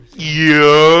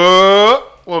Yeah.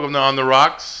 Welcome to On the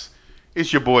Rocks.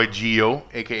 It's your boy Gio,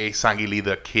 aka Sangili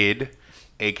the Kid,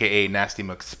 aka Nasty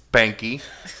McSpanky.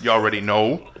 You already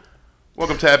know.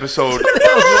 Welcome to episode 6.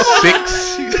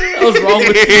 That was wrong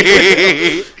with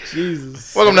you.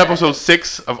 Jesus. Welcome to episode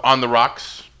 6 of On the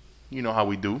Rocks. You know how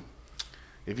we do.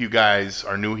 If you guys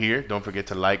are new here, don't forget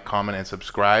to like, comment, and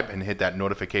subscribe, and hit that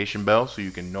notification bell so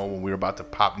you can know when we're about to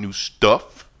pop new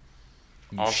stuff.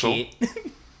 Also,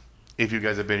 if you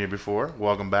guys have been here before,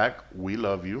 welcome back. We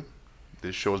love you.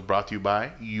 This show is brought to you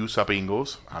by You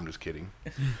Sapingos. I'm just kidding.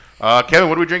 Kevin,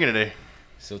 what are we drinking today?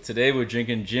 So today we're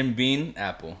drinking Jim Beam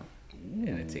Apple.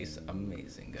 And it tastes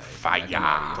amazing, guys. Fire. Told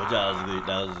y'all that was good.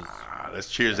 That was Let's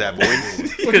cheers that,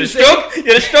 boys. You had a stroke? You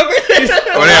had a stroke?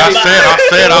 Oh, yeah,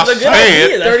 I'll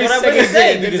say it. That's what I'm going to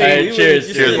say. All right,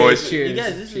 cheers. Cheers, boys. Cheers. You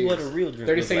guys, this is what a real drink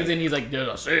 30 looks seconds like. in, he's like,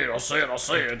 I'll say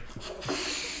it.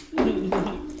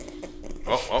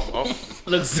 Oh.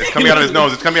 Looks It's coming out of his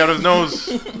nose.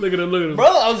 Look at him. Bro,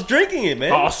 I was drinking it,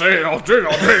 man. I'll say it.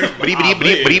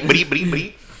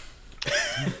 Bleep.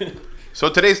 So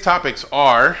today's topics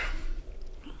are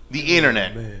the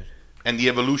internet and the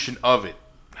evolution of it.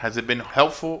 Has it been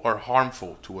helpful or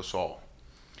harmful to us all?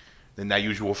 Then that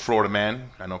usual Florida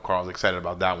man. I know Carl's excited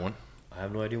about that one. I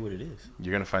have no idea what it is.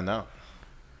 You're going to find out.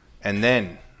 And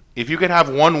then, if you could have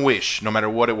one wish, no matter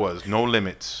what it was, no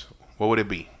limits, what would it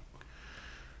be?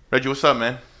 Reggie, what's up,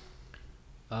 man?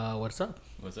 What's up?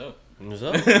 What's up? What's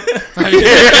up? What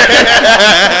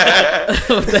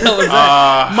the hell was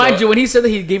that? Mind you, when he said that,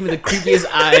 he gave me the creepiest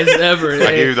eyes ever.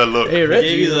 I gave you the look. Hey, Reggie.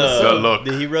 Gave you The look.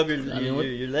 Did he rub your what-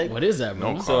 your leg? What is that,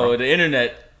 bro? No, So the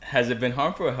internet, has it been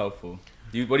harmful or helpful?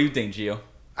 What do you think, Gio?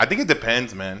 I think it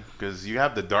depends, man, because you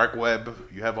have the dark web,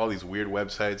 you have all these weird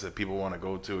websites that people want to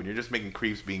go to, and you're just making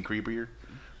creeps being creepier.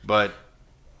 But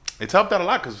it's helped out a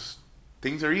lot because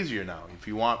things are easier now. If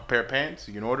you want a pair of pants,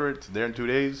 you can order it. It's there in 2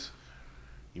 days.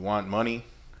 You want money,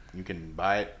 you can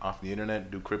buy it off the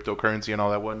internet, do cryptocurrency and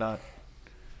all that whatnot.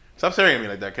 Stop staring at me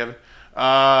like that, Kevin.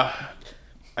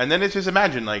 And then it's just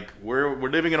imagine, like, we're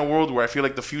living in a world where I feel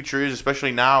like the future is,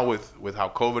 especially now with how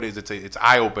COVID is, it's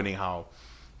eye-opening how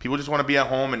people just want to be at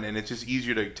home, and it's just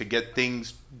easier to get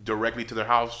things directly to their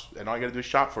house, and all you got to do is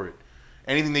shop for it.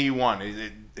 Anything that you want,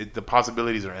 the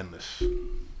possibilities are endless.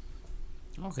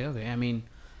 Okay. I mean,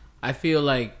 I feel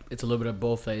like it's a little bit of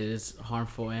both. Like, it is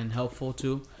harmful and helpful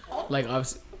too. Like,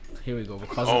 obviously, here we go.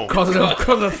 Cause a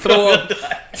throw up.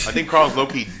 I think Carl's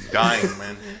low-key dying,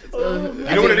 man.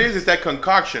 You know what it is? It's that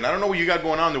concoction. I don't know what you got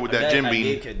going on there with that Jim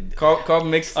Beam. Carl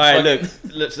mixed. All right, look.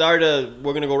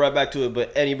 We're gonna go right back to it.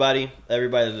 But everybody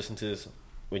that's listening to this,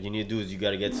 what you need to do is you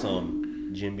got to get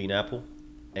some Jim Beam Apple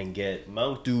and get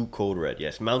Mountain Dew Code Red.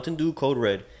 Yes, Mountain Dew Code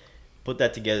Red. Put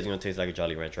that together, it's gonna taste like a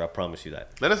Jolly Rancher. I promise you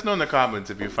that. Let us know in the comments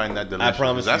if you find that delicious. I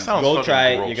promise that you. sounds Go fucking try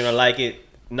it. gross. You're gonna like it.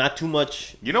 Not too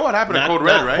much. You know what happened to Code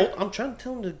Red, right? I'm trying to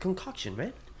tell them the concoction,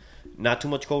 man. Not too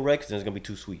much Code Red because then it's gonna be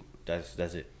too sweet. That's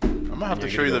it. I'm gonna have to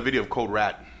show you the video of Code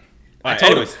Rat. All right,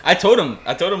 I told him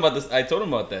about this. I told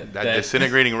him about that. That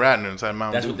disintegrating rat inside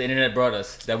Mountain That's Dew. what the internet brought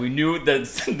us. That we knew that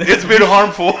It's been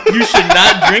harmful. you should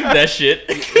not drink that shit.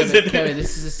 Kevin,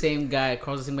 this is the same guy.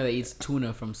 Carl's the same guy that eats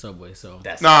tuna from Subway. So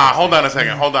That's Nah, hold on a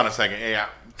second. Yeah.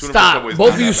 Tuna stop. Subway's Both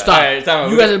not of you that stop. All right, time out.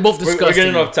 You guys are both We're disgusting.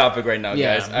 getting off topic right now,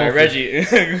 Yeah, guys. All right, both Reggie,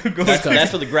 go ahead. That's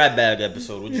for the grab bag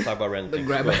episode. We'll just talk about random things.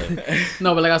 Grab Go ahead.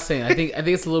 No, but like I was saying, I think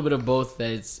it's a little bit of both.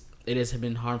 That it has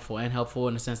been harmful and helpful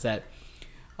in the sense that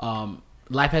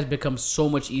life has become so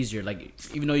much easier. Like,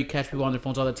 even though you catch people on their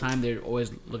phones all the time, they're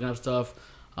always looking up stuff,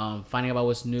 finding out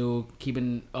what's new,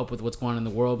 keeping up with what's going on in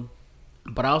the world.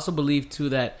 But I also believe too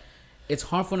that it's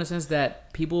harmful in the sense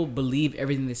that people believe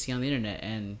everything they see on the internet,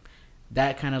 and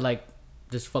that kind of like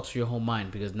just fucks with your whole mind,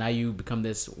 because now you become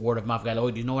this word of mouth guy. Like, oh,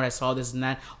 do you know what I saw, this and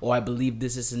that? Oh, I believe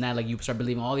this and that. Like, you start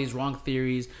believing all these wrong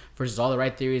theories versus all the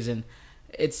right theories, and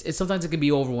it's sometimes it can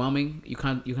be overwhelming. You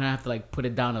kind of have to like put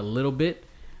it down a little bit,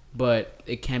 but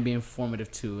it can be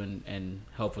informative too and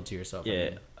helpful to yourself.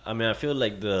 Yeah, I mean, I feel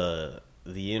like the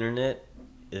internet,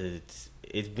 it's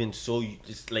been so,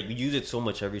 it's like we use it so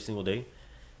much every single day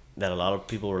that a lot of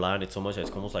people rely on it so much that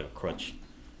it's almost like a crutch.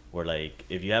 Where like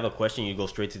if you have a question, you go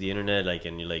straight to the internet, like,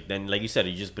 and you like, then like you said,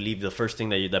 you just believe the first thing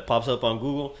that pops up on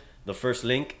Google. The first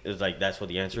link is like that's what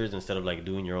the answer is, instead of like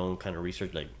doing your own kind of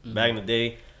research. Like back in the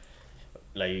day,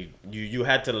 like you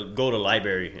had to go to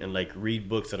library and like read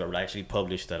books that are actually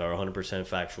published that are 100%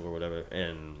 factual or whatever.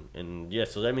 And yeah,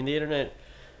 so I mean the internet,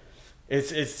 I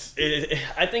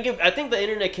think the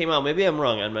internet came out. Maybe I'm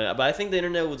wrong, but I think the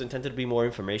internet was intended to be more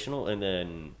informational, and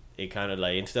then it kind of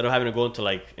like, instead of having to go into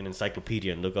like an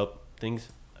encyclopedia and look up things,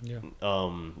 Yeah.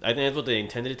 I think that's what they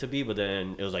intended it to be. But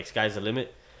then it was like sky's the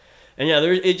limit. And yeah,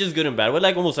 it's just good and bad. With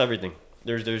like almost everything,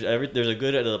 there's a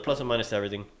good, a plus and minus to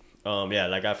everything. Yeah,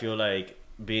 like I feel like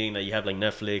being that you have like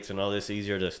Netflix and all this,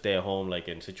 easier to stay at home, like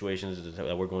in situations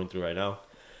that we're going through right now.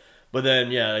 But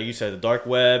then yeah, like you said, the dark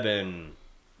web and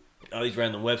all these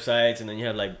random websites, and then you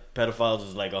have like pedophiles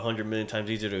is like 100 million times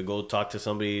easier to go talk to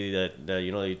somebody that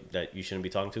you know that you shouldn't be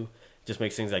talking to. Just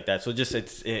makes things like that. So just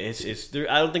it's there.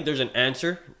 I don't think there's an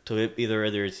answer to it either.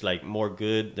 Either it's like more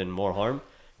good than more harm,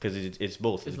 because it's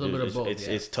both. It's a little bit of both.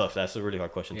 It's tough. That's a really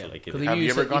hard question to like. Have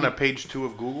you ever gone to page 2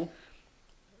 of Google?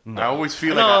 No. I always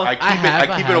feel like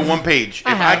I keep it on one page. If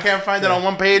I can't find it on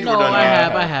one page, we're done. I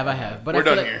have. But we're I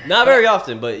feel done like, here. Not very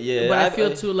often, but yeah. But I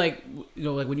feel too like, you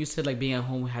know, like when you said like being at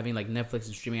home, having like Netflix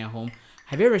and streaming at home.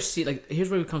 Have you ever seen, like, here's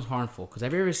where it becomes harmful, because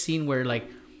have you ever seen where like,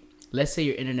 let's say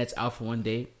your internet's out for one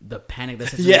day, the panic that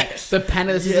sets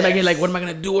in, like, you're like, what am I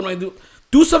gonna do? What am I gonna do?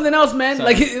 Do something else, man.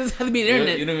 Like, it doesn't have to be an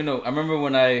internet. You don't even know. I remember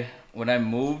when I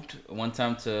moved one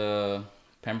time to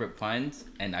Pembroke Pines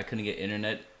and I couldn't get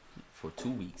internet for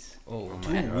 2 weeks. Oh,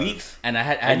 2 weeks, and I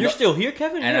had and you're still here,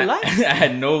 Kevin. And I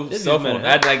had no cell phone.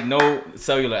 I had like no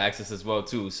cellular access as well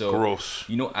too. So gross.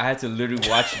 You know, I had to literally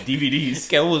watch DVDs.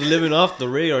 Kevin was living off the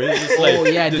radar. He was just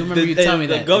like, yeah, I do remember you telling me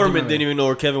that. The government didn't even know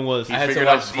where Kevin was. I had to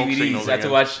watch DVDs. I had to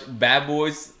watch Bad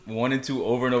Boys 1 and 2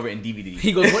 over and over in DVD.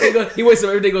 He wakes up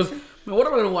every day. He goes, man, what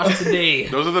am I gonna watch today?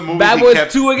 Those are the movies. Bad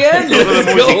Boys 2 again. Those are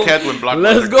the movies he kept when Blockbuster.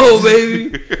 Let's go,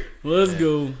 baby. Let's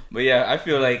go. But yeah, I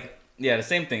feel like the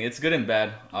same thing. It's good and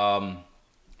bad.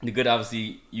 The good,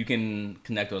 obviously, you can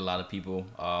connect with a lot of people.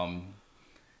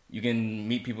 You can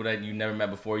meet people that you never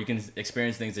met before. You can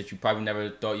experience things that you probably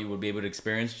never thought you would be able to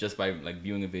experience just by like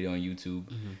viewing a video on YouTube.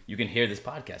 Mm-hmm. You can hear this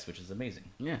podcast, which is amazing.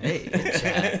 Yeah. Hey,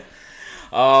 Chad.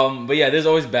 But yeah, there's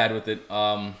always bad with it.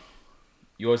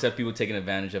 You always have people taking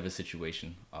advantage of a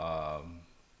situation.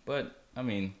 But I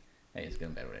mean, hey, it's good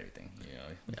and bad with everything. You know?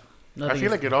 Yeah. I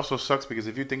feel like it also sucks because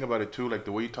if you think about it too, like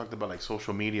the way you talked about like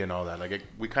social media and all that, like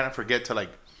we kind of forget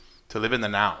to live in the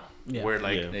now. Yeah. Where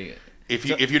like if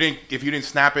you didn't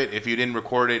snap it, if you didn't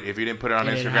record it, if you didn't put it on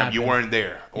Instagram, you weren't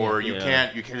there. Or you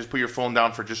can't just put your phone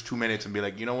down for just 2 minutes and be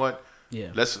like, you know what? Yeah.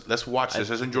 Let's watch this.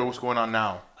 Let's enjoy what's going on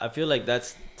now. I feel like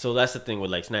that's the thing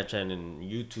with like Snapchat and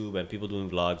YouTube and people doing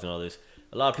vlogs and all this.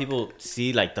 A lot of people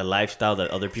see like the lifestyle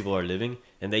that other people are living,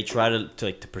 and they try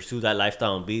to pursue that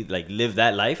lifestyle and be like live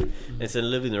that life instead of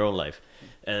living their own life.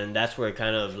 And that's where it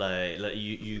kind of like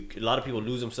you a lot of people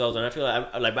lose themselves. And I feel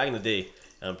like back in the day,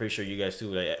 and I'm pretty sure you guys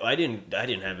too. Like I didn't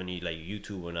have any like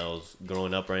YouTube when I was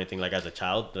growing up or anything. Like as a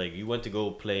child, like you went to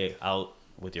go play out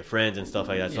with your friends and stuff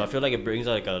like that. So I feel like it brings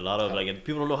like a lot of like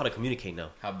people don't know how to communicate now.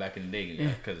 How back in the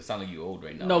day, because it sounds like you old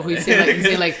right now. No, he's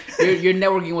saying like your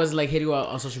networking was like hitting you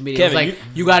on social media. Kevin, it was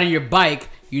like you got on your bike,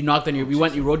 you knocked on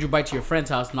you rode your bike to your friend's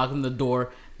house, knocked on the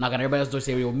door, knock on everybody's door,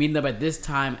 say we'll meet up at this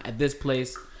time at this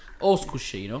place. Old school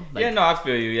shit, you know? Like, yeah, no, I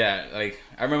feel you. Yeah, like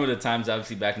I remember the times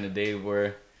obviously back in the day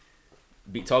where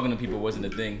talking to people wasn't a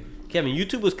thing. Kevin,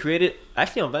 YouTube was created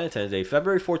actually on Valentine's Day,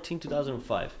 February 14,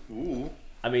 2005. Ooh.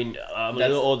 I mean, I'm a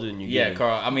little older than you. Yeah,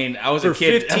 Carl. I mean, I was for a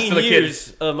kid. 15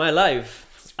 years of my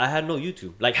life, I had no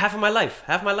YouTube. Like half my life,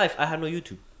 I had no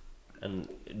YouTube, and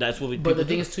that's what we. But the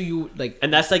thing is, too, you like,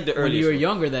 and that's like the earliest. When you were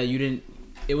younger, that you didn't.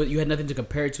 You had nothing to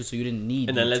compare it to, so you didn't need.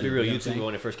 And then let's be real, YouTube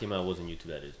when it first came out wasn't YouTube.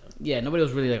 That is. Yeah, nobody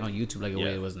was really like on YouTube like the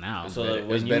way it was now. So it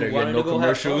was better. You had no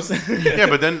commercials. Yeah,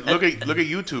 but then look at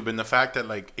YouTube and the fact that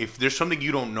like if there's something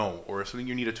you don't know or something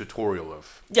you need a tutorial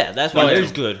of. Yeah, that's why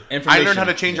it's good. I learned how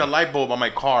to change a light bulb on my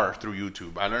car through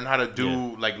YouTube. I learned how to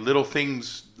do like little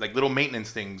things, like little maintenance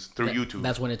things through YouTube.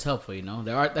 That's when it's helpful, you know.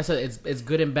 It's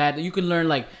good and bad. You can learn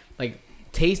like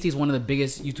Tasty is one of the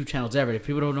biggest YouTube channels ever. If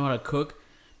people don't know how to cook,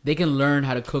 they can learn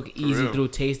how to cook easy through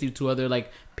Tasty, to other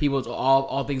like people's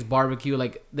all things barbecue.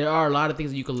 Like there are a lot of things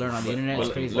that you can learn on the internet. It's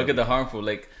crazy. Look at the harmful.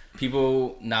 Like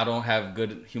people now don't have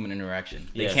good human interaction.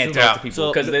 They can't talk to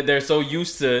people because they're so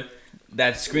used to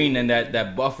that screen and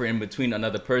that buffer in between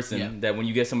another person that when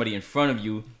you get somebody in front of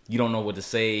you, you don't know what to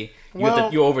say. You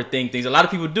overthink things. A lot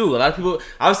of people do. A lot of people,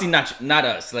 obviously not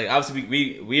us. Like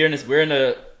obviously we're in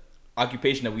a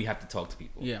occupation that we have to talk to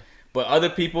people. Yeah. But other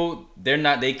people,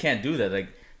 they can't do that. Like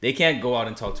they can't go out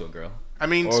and talk to a girl. I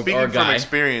mean, speaking from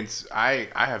experience, I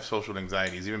have social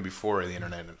anxieties even before the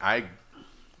internet. And I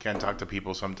can't talk to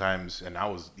people sometimes. And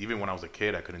even when I was a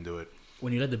kid, I couldn't do it.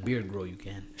 When you let the beard grow, you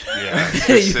can. Yeah,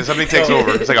 something takes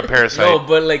over. It's like a parasite. No,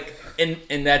 but like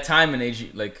in that time and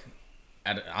age, like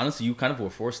honestly, you kind of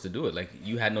were forced to do it. Like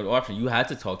you had no option. You had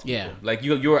to talk to people. Yeah. Like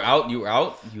you were out. You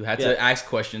had to ask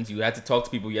questions. You had to talk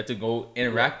to people. You had to go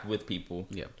interact with people.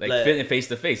 Yeah. Like face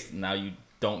to face. Now you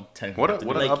don't tend to. What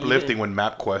an uplifting when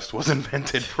MapQuest was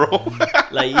invented, bro.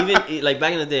 Like even like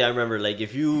back in the day, I remember like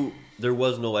if you there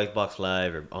was no Xbox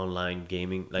Live or online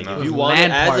gaming. Like No. if you wanted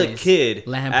LAN as parties. a kid,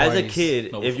 LAN as a parties.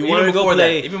 kid, No, if you even wanted to go before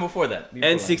play that, even before that,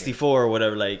 N64 or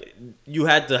whatever, like you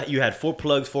had 4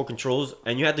 plugs, 4 controls,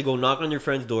 and you had to go knock on your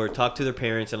friend's door, talk to their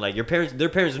parents, and like their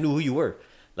parents knew who you were.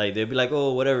 Like they'd be like,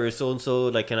 oh, whatever, so and so,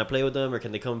 like, can I play with them or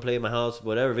can they come play at my house,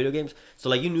 whatever, video games. So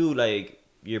like you knew like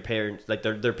your parents, like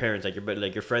their parents,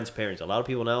 like your friends' parents. A lot of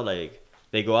people now like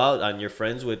they go out and you're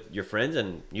friends with your friends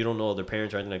and you don't know their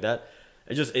parents or anything like that.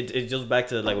 It goes back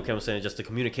to like what Kevin was saying, just the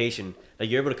communication. Like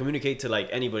you're able to communicate to like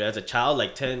anybody as a child,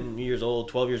 like 10 years old,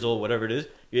 12 years old, whatever it is.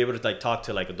 You're able to like talk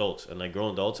to like adults and like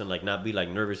grown adults and like not be like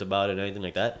nervous about it or anything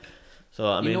like that. So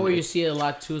I mean, you know where you see it a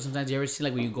lot too. Sometimes you ever see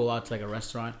like when you go out to like a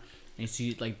restaurant and you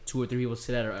see like 2 or 3 people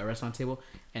sit at a restaurant table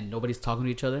and nobody's talking to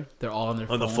each other. They're all on their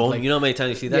phone. the phone. Like, you know how many times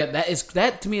you see that? Yeah,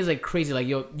 that to me is like crazy. Like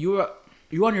you're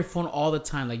on your phone all the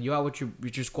time. Like you're out with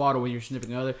your squad or with your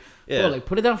significant other. Yeah. Bro, like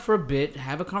put it down for a bit,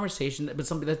 have a conversation. But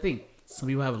some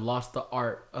people have lost the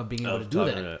art of being able to do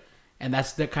that. And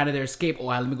that's kind of their escape. Oh,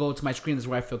 let me go to my screen. This is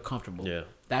where I feel comfortable. Yeah.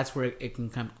 That's where it can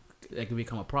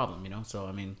become a problem, you know? So,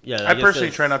 I mean... Yeah, I personally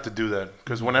try not to do that.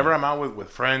 Because whenever I'm out with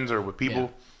friends or with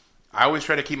people, I always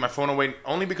try to keep my phone away.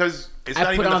 Only because it's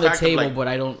not even the fact of, I put it on the table, but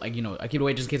I don't, like, you know, I keep it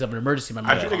away just in case of an emergency.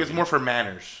 I feel like it's more for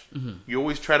manners. Mm-hmm. You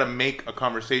always try to make a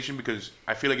conversation because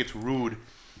I feel like it's rude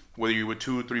whether you're with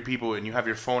 2 or 3 people and you have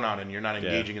your phone out and you're not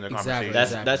engaging in the conversation.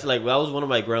 That's like that was one of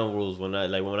my ground rules when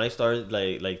I started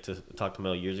like to talk to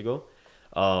Mel years ago,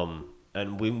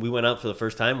 and we went out for the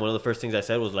first time. One of the first things I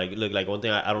said was like, look, like one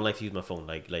thing I don't like to use my phone.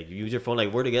 Like use your phone.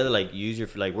 Like we're together. Like use your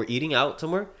like we're eating out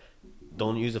somewhere.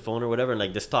 Don't use the phone or whatever, and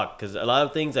like just talk. Because a lot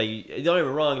of things that you don't get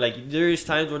me wrong. Like there's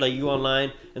times where like you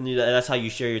online and that's how you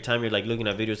share your time. You're like looking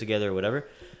at videos together or whatever.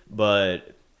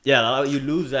 But yeah, you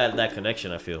lose that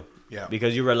connection. I feel. Yeah.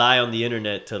 Because you rely on the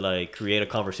internet to like create a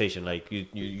conversation. Like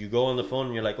you go on the phone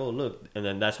and you're like, oh look, and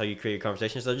then that's how you create a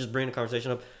conversation. So just bring the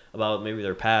conversation up about maybe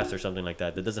their past or something like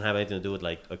that. That doesn't have anything to do with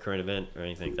like a current event or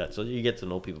anything like that. So you get to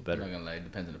know people better. I'm not gonna lie, it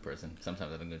depends on the person.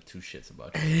 Sometimes I don't give 2 shits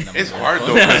about you. It's hard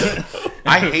though. Cause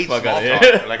I hate small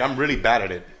talk. Like I'm really bad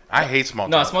at it. I hate small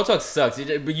talk. No, small talk sucks.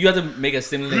 But you have to make a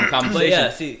stimulating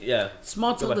conversation.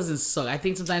 Small talk doesn't suck. I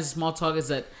think sometimes small talk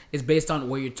is based on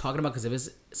what you're talking about. Because if it's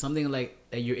something like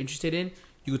that you're interested in,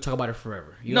 you could talk about it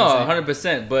forever. You know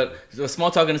 100%. But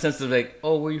small talk in the sense of like,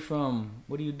 oh, where you from?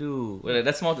 What do you do?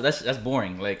 That's small. That's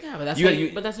boring. Like, yeah, but that's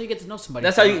how you get to know somebody.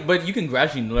 That's how you. But you can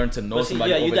gradually learn to know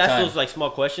somebody. Yeah, over you ask time. those like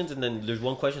small questions, and then there's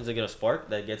one question that get a spark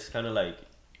that gets kind of like,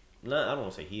 I don't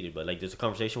want to say heated, but like there's a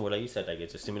conversation where, like you said, like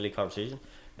it's a stimulating conversation,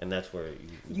 and that's where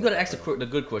you gotta ask the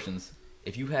good questions.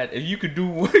 If you could do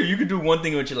one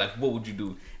thing with your life, what would you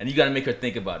do? And you gotta make her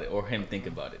think about it or him think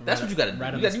about it. That's what you gotta do.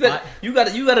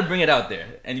 You gotta bring it out there,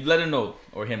 and you let her know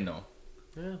or him know.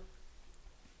 Yeah,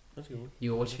 that's good.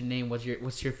 Yo, what's your name? What's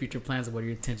your future plans? And what are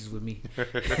your intentions with me?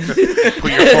 Put your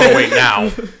phone away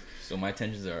now. So my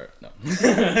intentions are no.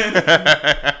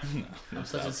 I'm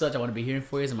such and such. I want to be hearing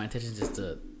for you, and my intention is just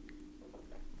to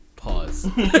pause.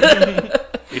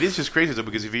 It is just crazy though,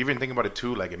 because if you even think about it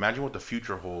too, like imagine what the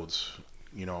future holds.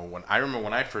 You know, when I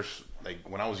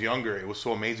was younger, it was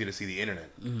so amazing to see the internet,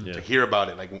 to hear about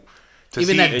it, like to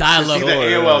even see that dial-up, to see the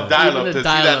AOL dial-up, to see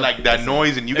that like that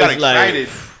noise, and you got excited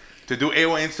to do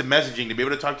AOL instant messaging, to be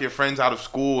able to talk to your friends out of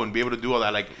school and be able to do all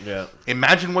that. Like,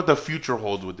 imagine what the future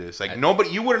holds with this. Like,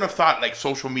 you wouldn't have thought like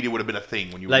social media would have been a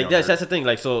thing when you were younger. That's the thing.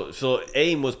 Like, so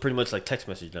AIM was pretty much like text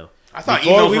message now. I thought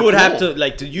before we would have to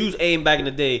like to use AIM back in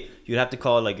the day. You'd have to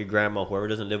call like your grandma, whoever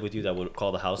doesn't live with you, that would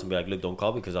call the house and be like, "Look, don't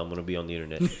call because I'm gonna be on the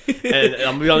internet, and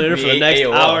I'm gonna be on the internet for the next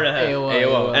hour and a half."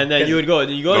 AOL. And then you would go,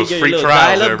 you get your little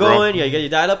dial-up going. Yeah, you get your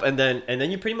dial-up, and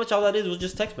then you pretty much all that is was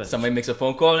just text message. Somebody makes a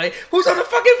phone call, like, who's on the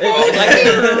fucking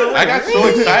phone? I got so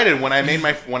excited when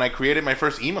I created my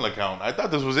first email account. I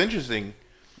thought this was interesting.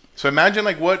 So imagine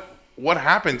like what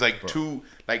happens like 2,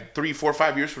 like 3, 4,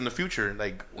 5 years from the future,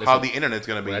 like how the internet's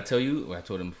gonna be. When I tell you, what I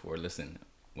told him before, listen,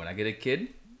 when I get a kid,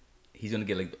 he's gonna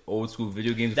get like the old school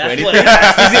video games. That's he's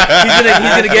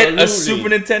gonna get a Super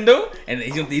Nintendo, and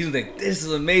he's gonna think this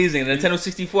is amazing. The Nintendo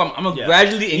 64. I'm gonna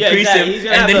gradually increase him,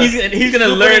 and then he's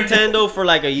gonna learn Nintendo for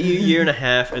like a year and a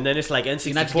half, and then it's like N64.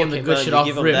 You're not giving the good shit off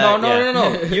rip.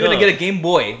 No. You're gonna get a Game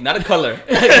Boy, not a color.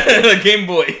 A Game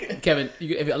Boy. Kevin,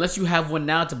 unless you have one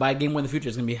now to buy a Game Boy in the future,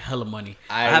 it's gonna be hella money.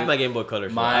 I have my Game Boy Color.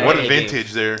 What a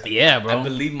vintage there. Yeah, bro. I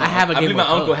believe my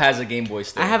uncle has a Game Boy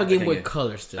still. I have a Game Boy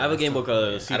Color still. I have a Game Boy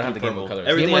Color. I don't have the Game Boy Color.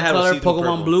 Game Boy Color,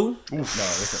 Pokemon Blue. No,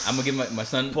 listen. I'm gonna give my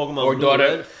son Pokemon or Blue, daughter.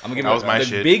 Red. I'm gonna give the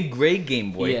shit. big gray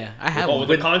Game Boy. Yeah, I have one. With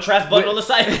the contrast button on the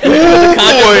side. The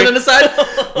contrast button on the side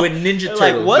with Ninja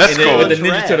Turtle. What? Let's go. With the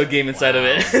Ninja Turtle game inside of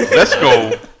it. Let's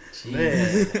go.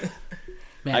 Man.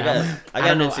 Man, I got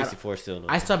an N64 still. No.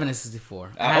 I still have an N64.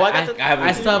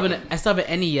 I still have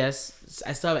an NES.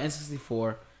 I still have an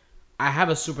N64. I have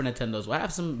a Super Nintendo as well. I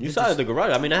have some. You saw it at the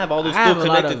garage. I mean, I have all those I have still a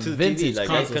lot connected of to the vintage TV. Like,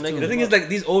 consoles, connected. too. The thing is, like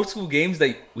these old school games,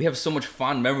 like we have so much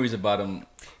fond memories about them.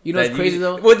 You know what's crazy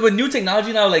though? With new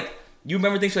technology now, like you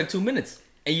remember things for like 2 minutes.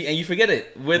 And you forget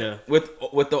it. With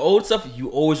the old stuff, you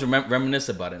always reminisce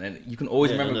about it, and you can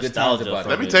always remember good times about it.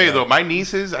 Let me tell you though, my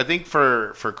nieces, I think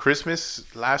for Christmas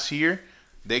last year,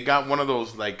 they got one of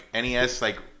those like NES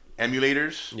like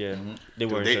emulators. Yeah, they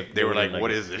were like, "What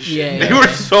is this shit?" Yeah, they were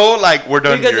so like, "We're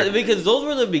done here." Because those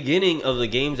were the beginning of the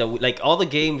games that like all the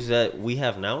games that we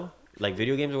have now, like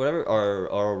video games or whatever,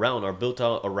 are built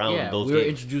out around those we were games.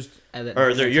 introduced at that.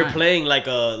 Or you're time. playing like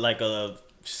a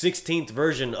 16th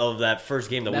version of that first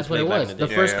game that That's we what played it back was. in the The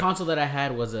day. first console that I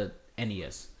had was a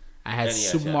NES. I had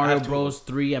NES, Super yeah. Mario I have two. Bros.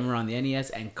 3. I remember on the NES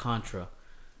and Contra.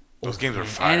 Those games were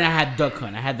fire. And I had Duck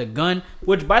Hunt. I had the gun,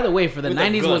 which by the way for the With the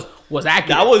 90s gun. was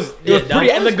accurate. That was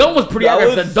pretty, and the gun was pretty that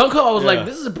accurate. was- The Duck Hunt, I was yeah. like,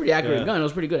 this is a pretty accurate Yeah. gun. It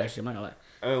was pretty good actually. I'm not gonna lie.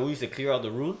 I mean, we used to clear out the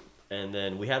room, and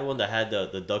then we had one that had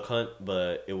the duck hunt,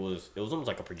 but it was almost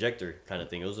like a projector kind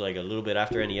of thing. It was like a little bit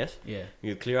after NES. Yeah.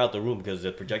 You clear out the room because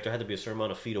the projector had to be a certain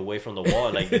amount of feet away from the wall.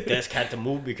 And, like the desk had to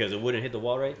move because it wouldn't hit the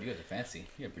wall right. You guys are fancy.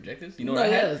 You have projectors. You know No, what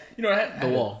I yeah. had? You know what I had? The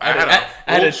wall. I had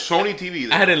I had a a Sony TV.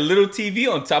 There. I had a little TV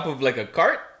on top of like a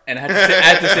cart, and I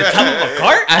had to sit top of a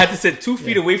cart. I had to sit 2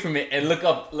 feet away from it and look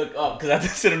up, because I had to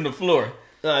sit on the floor.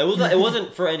 No, it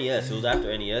wasn't for NES. It was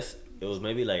after NES. It was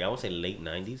maybe like I want to say late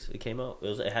 '90s. It came out.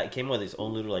 It came with its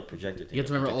own little like projector thing. You have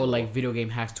to remember old like video game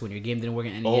hacks too. When your game didn't work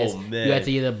in NES, Oh, man. you had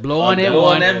to either blow on it, blow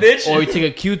on that bitch. or you take a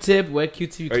Q-tip, wet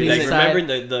Q-tip, you Or clean like the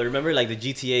side. remember like the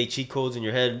GTA cheat codes in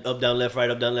your head, up down left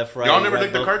right, up down left right. Y'all never right,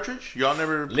 licked the down- cartridge? Y'all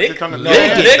never Lick? clicked on the No.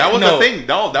 Yeah, Lick? that was No. a thing.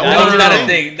 No, that That was was a not a thing.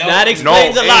 thing. That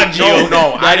explains a lot, Gio.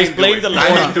 No, I That didn't do explains it. a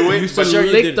lot. I didn't do You it. used But to sure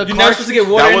you lick did. the You're not supposed to get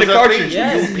water that in was the a cartridge. thing.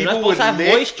 Yes, you're not People supposed would to have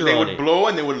lick, moisture they on would it. blow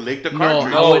and they would lick the No,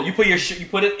 cartridge. No, would- you put you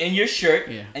put it in your shirt,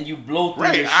 Yeah. and you blow through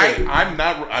Right, your shirt.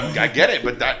 I get it,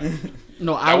 but that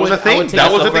No, That was a thing. I would take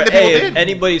That a- was a thing that people Hey, if did.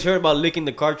 anybody's heard about licking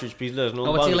the cartridge, please let us know. I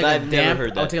would take like a I've never damp. heard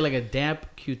I would that. take like a damp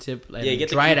Q-tip, like Yeah, get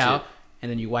the dry it Q-tip. out,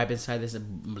 and then you wipe inside this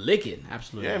and lick it.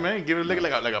 Absolutely. yeah, man, give it a lick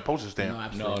like a postage stamp. No,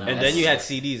 absolutely. No, not. And That's- then you had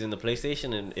CDs in the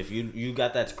PlayStation, and if you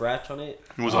got that scratch on it,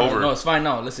 It was Oh, over. No, it's fine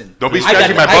now. Listen, Don't be I got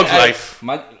scratching that. my Bug's life.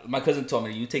 My cousin told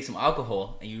me that you take some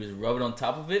alcohol and you just rub it on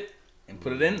top of it and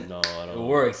put it in. no, I don't. It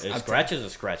works. A I'm scratch is a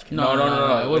scratch. Kid. No.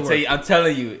 it would work. I'm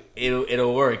telling you,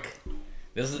 it'll work.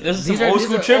 This is These some are- old these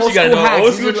school are trips old you gotta school know. hacks. Old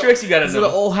These school are the- tricks you gotta These are the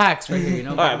know. old hacks right here. You know.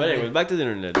 All right, but anyways, back to the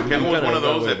internet. Ken was one of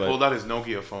those that But- pulled out his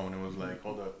Nokia phone and was like,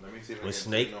 "Hold up, let me see if I With can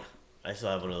Snake? signal." I still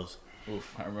have one of those.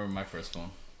 Oof, I remember my first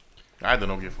phone. I had the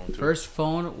Nokia phone too. First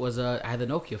phone was I had the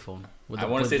Nokia phone. I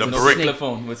want to say the it's a brick. flip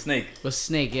phone with Snake. with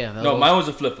Snake. Yeah. that No, was- mine was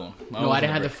a flip phone. Mine No, was I didn't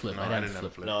a have the brick. flip. No, I I didn't didn't have the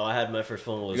have flip. the flip. No, I had my first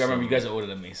phone was. You gotta remember, you guys are older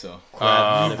than me, so.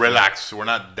 Relax, we're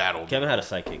not that old. Kevin had a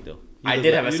sidekick though. I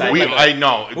did have a sidekick. We, I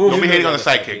know. Don't be hating on the Ooh.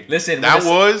 sidekick. Listen, that when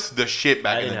was the shit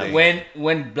back I in the didn't day. have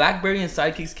when BlackBerry and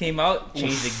Sidekicks came out,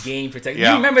 changed the game for texting.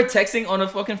 Yeah. You remember texting on a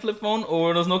fucking flip phone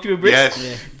or those Nokia bricks? Yes.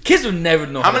 Yeah. Kids would never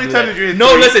know. How to many do times that. did you hit No,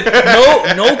 three?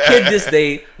 listen. No kid this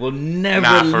day will never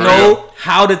Nah, for know real.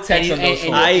 how to text on And, those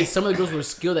and, phones. and some of the girls were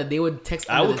skilled that they would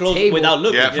text I under would the close table. without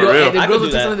looking. Yeah, for Yo, real. and the I girls could would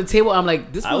do text that. under the table. I'm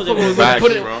like, this I was motherfucker able was to gonna do put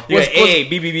that, it. bro. You're Was like, hey,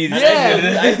 BBB. Yeah,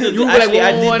 you were like Actually,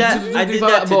 I did 1, that. 2, 3, I did 4,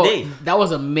 that bro, today. That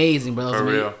was amazing, bro. That was For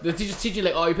amazing. real. The teacher's teaching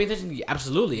like, oh, you pay attention? Yeah,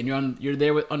 absolutely. And you're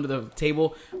there under the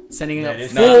table, sending it up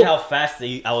It's full. not how fast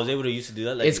I was able to used to do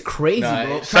that. Like, It's crazy, Nah,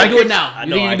 bro. it's- Try to do it Sidekicks- now. I You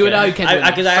know, think you I can do it can. now? You can't do it now.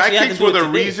 Because I actually had to Sidekicks do were it the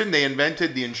today. reason they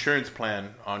invented the insurance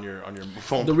plan on your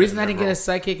phone. The reason I didn't bro. get a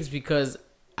sidekick is because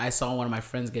I saw one of my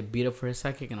friends get beat up for his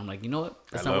sidekick, and I'm like, you know what?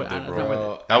 That's I not loved worth it, it's bro. not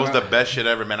worth it. That was the best shit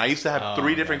ever, man. I used to have Oh,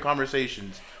 3 man. different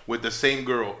conversations with the same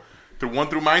girl. One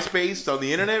through MySpace on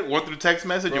the internet, one through text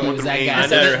message, and Bro, one was through that AIM. guy- I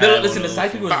never had Listen, one the of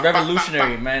those Sidekick was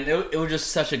revolutionary, man. It was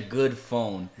just such a good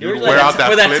phone. You For would wear out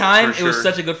that for that flip, time, for it was sure.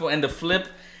 such a good phone. And the flip,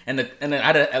 and then I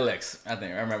had an LX, I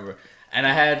think I remember, and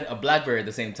I had a BlackBerry at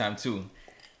the same time too.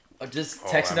 Just Oh,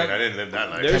 texting I on. didn't live that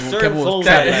life. There's Kevin certain was phones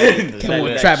trapping- that Kevin that-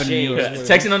 was that trapping change. you.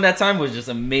 Texting on that time was just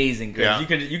amazing. Cause Yeah.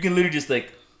 you can literally just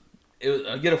like, you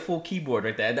had a full keyboard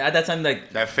right there. At that time,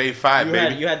 like, That Fave 5,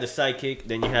 baby. You had the sidekick,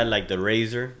 then you had like the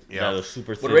Razor. Yeah. That was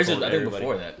super thin. well, the Razor, phone I think everybody-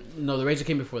 before that. No, the Razor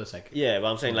came before the sidekick. Yeah, but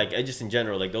I'm saying like just in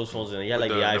general, like those phones, and you had like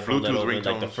With the the iPhone, that Bluetooth was,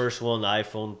 like the ringtones. first one, the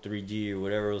iPhone 3G or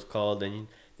whatever it was called. Then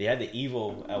they had the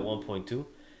Evo at 1.2.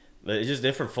 But it's just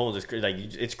different phones. It's crazy. Like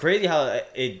it's crazy how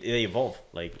they evolve.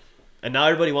 Like, and now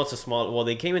everybody wants a small. Well,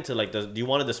 they came into like do you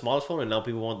wanted the smallest phone, and now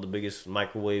people want the biggest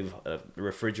microwave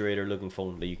refrigerator looking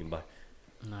phone that you can buy.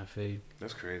 Not fake.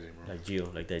 That's crazy, bro. Like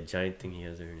Gio, like that giant thing he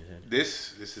has there in his head.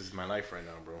 This is my life right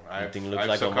now, bro. I've looks like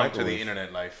a succumbed to the microwave.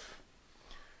 internet life.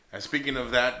 And speaking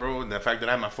of that, bro, the fact that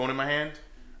I have my phone in my hand,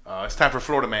 it's time for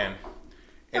Florida Man.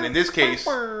 And in this case,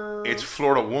 it's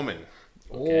Florida Woman.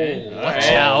 Okay. Oh, watch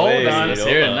out. Hold on. Let's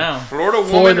hear it now. Florida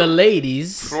Woman. For the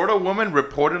ladies. Florida woman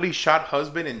reportedly shot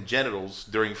husband in genitals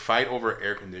during fight over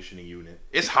air conditioning unit.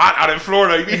 It's hot out in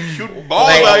Florida. You be shooting balls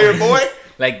out here, boy.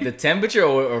 Like the temperature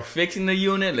or fixing the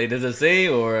unit? Like, does it say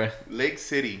or? Lake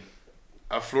City.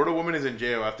 A Florida woman is in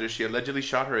jail after she allegedly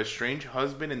shot her estranged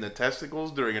husband in the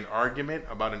testicles during an argument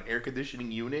about an air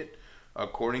conditioning unit,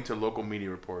 according to local media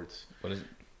reports. What is it?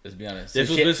 Let's be honest.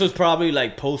 This was probably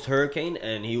like post hurricane,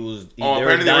 and he was.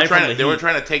 Apparently they were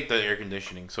trying to take the air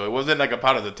conditioning, so it wasn't like a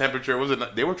part of the temperature. It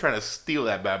wasn't. They were trying to steal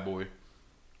that bad boy.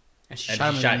 And she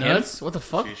shot him in the nuts? What the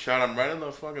fuck? She shot him right in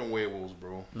the fucking huevos,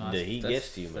 bro. No, The he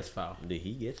gets to you, man. That's foul. The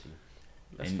he gets you.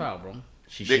 That's foul, bro.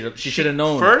 She should have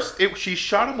known. First, she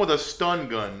shot him with a stun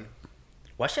gun,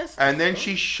 Watch that. and then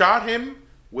she shot him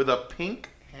with a pink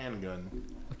handgun.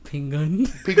 Ping gun.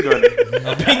 Pink gun. And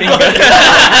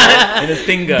his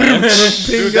finger.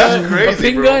 Dude, that's crazy, A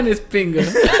ping bro. gun is ping gun.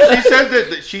 She said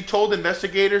that she told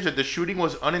investigators that the shooting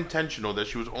was unintentional, that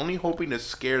she was only hoping to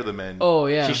scare the men. Oh,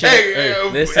 yeah. She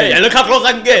should've- listen. Hey, look how close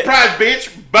I can get. Surprise, bitch!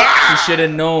 Bah! She should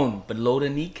have known. Below the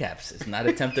kneecaps. It's not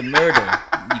attempted murder.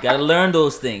 You gotta learn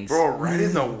those things. Bro, right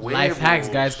in the way. Life hacks,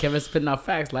 guys. Kevin's spitting out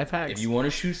facts. Life hacks. If you want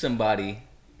to shoot somebody,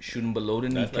 shoot them below the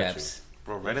That's not kneecaps.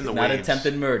 Bro, right in the It's not waves.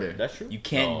 attempted murder. That's true. You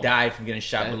can't No. die from getting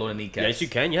shot Yeah. below the kneecaps. Yes, you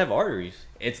can. You have arteries.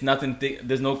 It's nothing.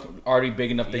 There's no artery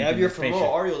big enough that You you have can your patient.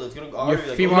 femoral artery that's gonna go. Your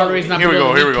female artery is not Here we below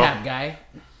go, the here we go. kneecap, guy.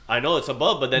 I know it's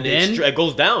above, but then, Then? it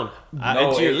goes down No,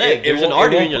 into your leg. There's an won't-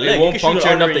 artery won't- in your leg. It won't You can shoot an puncture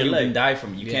enough artery that in you your can leg. die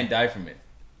from it. You Yeah. can't die from it.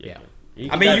 Yeah.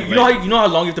 I mean, you know how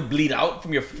long you have to bleed out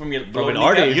from your From below an the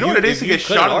artery. kneecap? You know what it is If to you get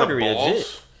cut shot an in artery, the that's it.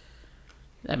 balls?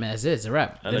 That man, that's it. It's a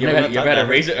wrap. And They're You never- ever had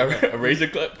a razor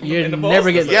clip You're in the balls?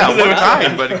 never getting- Yeah, one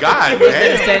time, but God,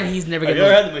 man. understand he's never Have getting. you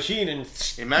ever had the machine and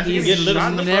Imagine He's you get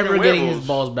shot in the never fucking getting huevos. his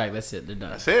balls back. That's it. They're done.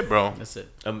 That's it, bro. That's it.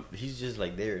 he's just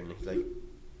like there and he's like,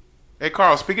 Hey,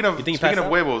 Carl, speaking of You think he speaking passed of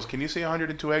out? huevos, can you say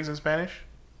 102 eggs in Spanish?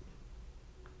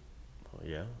 oh,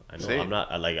 yeah, I know. Say it. I'm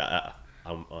not. I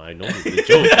know the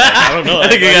joke. I don't know. I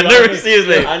think he got nervous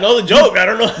seriously. I know the joke. I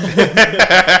don't know.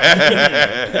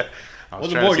 I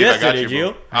Wasn't trying to born see if I got yesterday,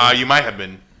 you, bro. You might have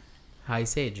been. How you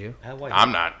say it, Jew?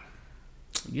 I'm not.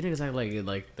 You niggas act like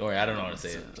Don't worry, I don't know how to say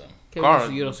it. So. Kevin, Carl.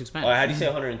 you don't speak Spanish. Oh, how do you say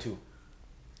 102?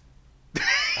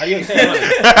 How do you say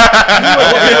 100?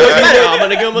 I'm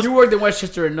gonna give him You worked in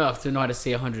Westchester enough to know how to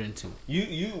say 102.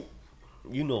 You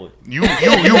know it. You. know it. You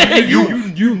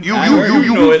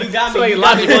got So me. he You got me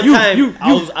logical. one You- time. you-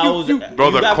 I was. Bro,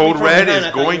 you the got me code from red behind. is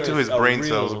I thought going you to were his a brain real-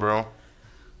 cells, bro.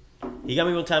 He got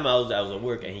me one time. I was at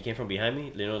work and he came from behind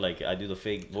me. You know, like I do the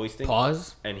fake voice thing.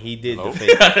 Pause. And he did Hello? the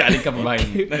fake. I didn't come from behind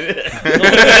you.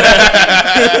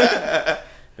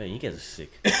 Man, you guys are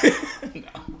sick.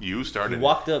 You He started.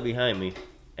 walked up behind me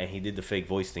and he did the fake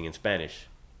voice thing in Spanish.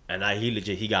 And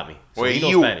he got me. So Wait, he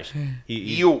knows you. Spanish. He,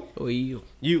 You. Oh, you.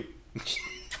 You.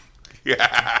 Yeah.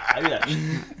 I do that.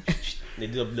 They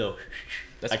do the.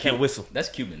 That's I can't whistle That's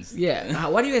Cubans. Yeah.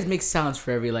 Why do you guys make sounds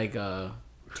for every term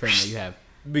that you have?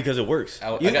 because it works.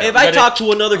 If I talk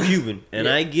to another Cuban and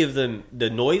Yeah. I give them the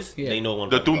noise, Yeah. they know what I'm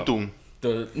The talking about. tum tum.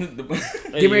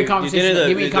 Give me a conversation. did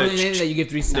Give me a the- conversation that you give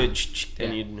three sounds.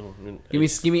 And Yeah. you know, Give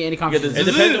me any It conversation.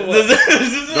 depends on what.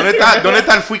 ¿Dónde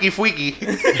está el fuiki fuiki?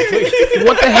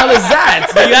 What the hell is that?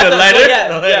 You got The lighter?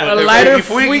 Yeah. A lighter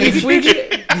Fuigi, fuigi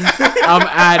fuigi. I'm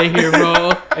out of here,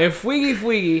 bro. And fuigi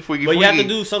fuigi. Fuiki But you have to fuiki.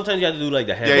 do. Sometimes you have to do like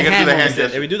the hand. Yeah, you gotta do the hand hand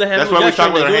gesture. If we do the hand That's why we gesture,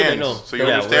 talk with they our do it, they hands, know. so you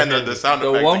Yeah, understand we're the sound The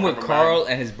effects. one that with come from Carl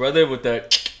and his brother with the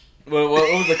what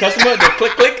was the customer? The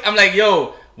click click. I'm like,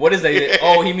 yo, what is that?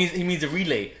 Oh, he means a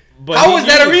relay. But How he is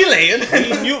that a knew. relay?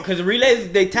 He knew because the relays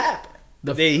they tap.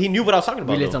 He knew what I was talking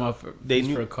about. Relay though. talking about for, They for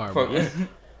knew- a car, For- bro.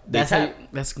 That's tap. how you,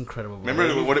 that's incredible, bro.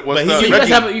 Remember what's But the he- you guys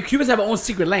Reggie, have Cubans have their own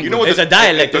secret language. you know what It's a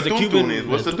dialect. The There's a tuntun Cuban- is.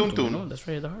 What's the No, tuntun? that's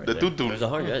right. The heart. The There's tuntun. a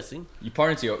heart. Yeah, see. You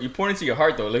point into your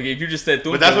heart though. Like if you just said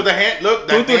tuntun, But that's what the hand. Look,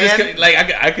 the tuntun just hand. like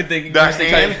I could think. The just think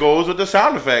hand like- goes with the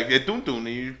sound effect. The tuntun. And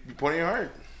you point in your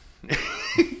heart.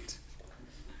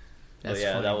 That's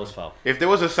yeah, funny, that bro. was foul. If there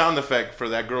was a sound effect for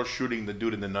that girl shooting the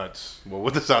dude in the nuts, what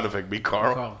would the sound effect be,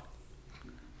 Carl? Carl.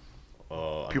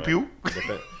 Oh, Pew pew.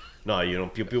 No, you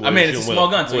don't pew pew. I mean, it's a small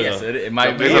gun, so yes, it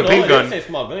might be. It's a pink gun. He said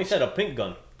small gun. He said a pink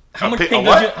gun. How many A pink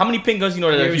what? guns? How many pink guns you know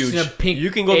that You are ever huge? seen a pink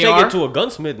You can go AR? take it to a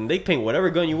gunsmith and they paint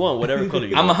whatever gun you want, whatever color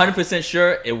you I'm want. 100%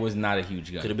 sure it was not a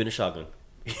huge gun. Could have been a shotgun.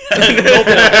 I'm pretty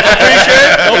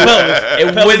sure No pelvis. it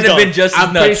wouldn't have been just as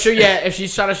I'm nuts. pretty sure, yeah, if she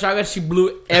shot a shotgun, she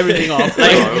blew everything off.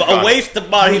 Like a waste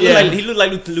about. He looked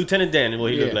like Lieutenant Dan.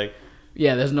 What he looked like.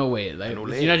 Yeah, there's no way. Like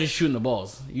you're not just shooting the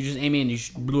balls. You just aiming and you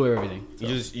blew everything. So.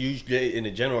 You get in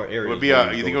the general area.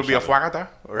 You think it would be a fuagata?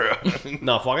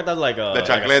 No, fuagata like a the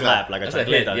chacleta. Slap, like a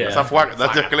chacleta. Yeah. That's a fuagata.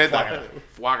 That's a chacleta.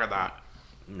 Fuagata.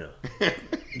 No.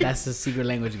 That's the secret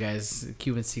language, guys.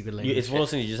 Cuban secret language. It's one of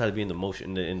those things you just have to be in the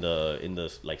motion, in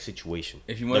the like situation.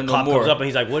 If you want to know cop more, comes up and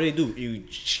he's like, "What did he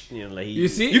do?" Like you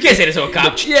see, you can't say this to a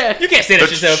cop. Yeah, you can't say that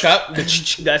shit to a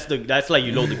cop. That's like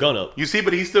you load the gun up. You see,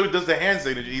 but he still does the hand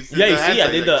signature. Yeah, you see,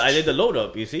 I did the load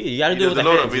up. You see, you gotta do it with the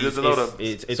hands. He does the load up.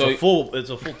 It's a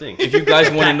full thing. If you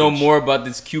guys want to know more about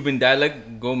this Cuban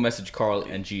dialect, go message Carl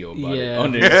and Gio about it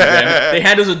on their Instagram. Their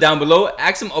handles are down below.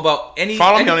 Ask them about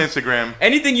Follow me on Instagram.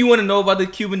 Anything you want to know about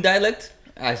the Cuban dialect,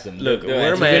 ask them. Look, you're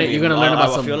gonna learn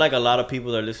about I feel like a lot of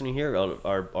people that are listening here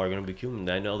are gonna be Cuban.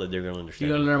 I know that they're gonna understand.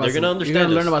 You're gonna learn about they're gonna understand. You're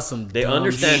gonna learn about some. They dumb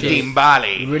understand.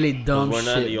 shit. Really dumb We're shit.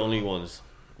 not the only ones.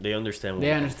 They understand.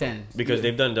 They understand because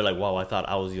they've done. They're like, wow, I thought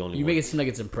I was the only. You one. make it seem like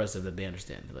it's impressive that they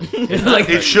understand. Like,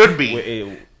 it should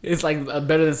be. It's like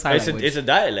better than sign language. It's a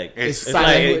dialect. It's like, sign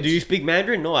language. do you speak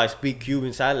Mandarin? No, I speak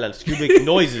Cuban sign language. Cuban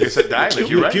noises. It's a dialect.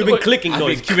 You're right. Cuban clicking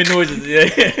noises. Cuban noises.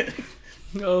 Yeah.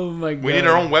 Oh my god. We need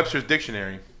our own Webster's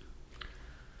dictionary.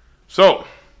 So,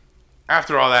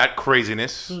 after all that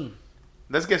craziness,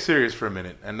 let's get serious for a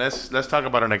minute and let's talk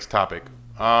about our next topic.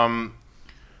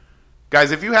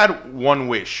 Guys, if you had one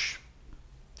wish,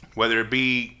 whether it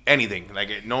be anything,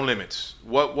 like no limits,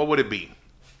 what would it be?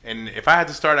 And if I had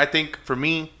to start, I think for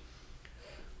me,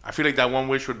 I feel like that one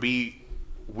wish would be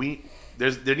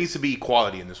there needs to be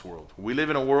equality in this world. We live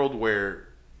in a world where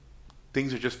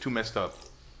things are just too messed up.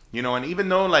 You know, and even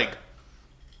though like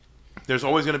there's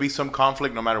always going to be some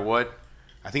conflict no matter what,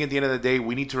 I think at the end of the day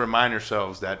we need to remind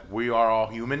ourselves that we are all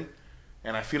human,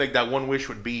 and I feel like that one wish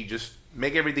would be just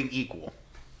make everything equal.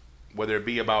 Whether it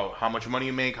be about how much money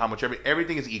you make, how much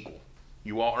everything is equal.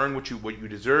 You all earn what you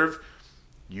deserve.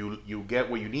 You get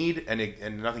what you need,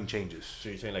 and nothing changes. So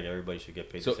you're saying like everybody should get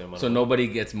paid the same amount? So nobody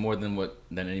gets more than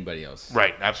anybody else.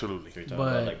 Right, absolutely. So you're talking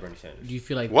But about like Bernie Sanders. do you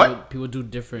feel like What? people do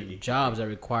different jobs that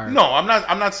require? No, I'm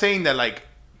not saying that like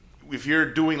if you're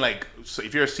doing like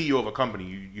if you're a CEO of a company,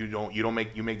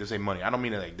 you make the same money. I don't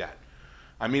mean it like that.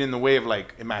 I mean in the way of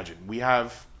like imagine we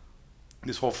have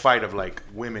this whole fight of like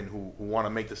women who want to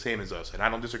make the same as us, and I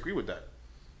don't disagree with that.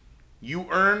 You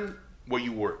earn what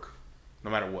you work,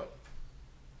 no matter what.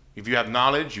 If you have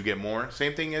knowledge, you get more.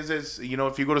 Same thing as if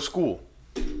you go to school.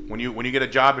 When you get a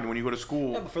job and when you go to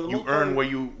school, you earn what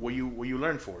you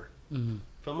learn for. Mm-hmm.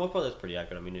 For the most part, that's pretty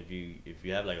accurate. I mean, if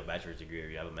you have like a bachelor's degree or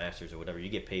you have a master's or whatever, you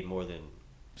get paid more than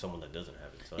someone that doesn't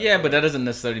have it. So Yeah, but that doesn't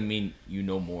necessarily mean you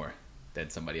know more than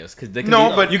somebody else. Because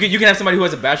but you can have somebody who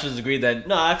has a bachelor's degree that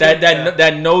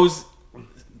knows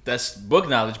that's book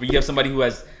knowledge, but you have somebody who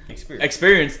has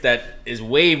experience that is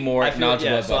way more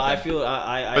knowledgeable about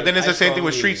that. But then it's the same thing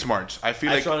with street smarts. I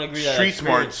feel like street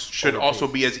smarts should also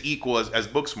be as equal as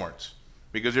book smarts,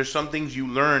 because there's some things you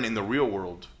learn in the real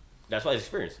world. That's why it's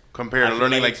experience Compared to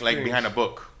learning like behind a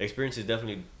book. Experience is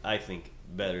definitely, I think,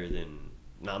 better than.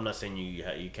 Now, I'm not saying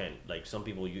you can't, like some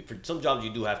people. For some jobs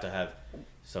you do have to have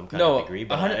some kind of degree,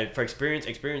 but for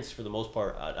experience for the most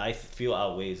part, I feel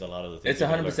outweighs a lot of the things.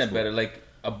 It's 100% better. Like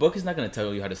a book is not going to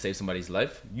tell you how to save somebody's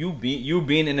life. You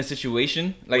being in a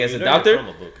situation like as a doctor,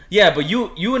 yeah, but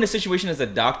you in a situation as a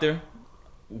doctor,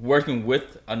 working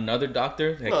with another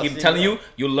doctor, keep telling you,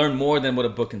 you'll learn more than what a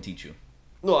book can teach you.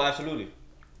 No, absolutely.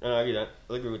 I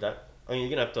agree with that. I mean, you're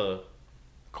gonna have to.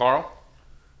 Carl,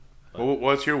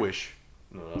 what's your wish?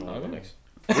 No, I'll go next.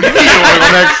 What do you mean you want to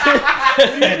go next?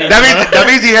 that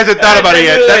means he hasn't thought about it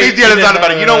yet. That means he hasn't thought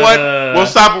about it. You know what? We'll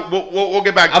stop. We'll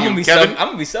get back to you, Kevin. I'm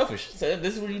gonna be selfish. So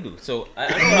this is what you do. So I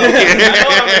know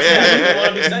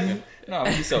I'm second. No, I'm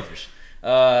gonna be selfish.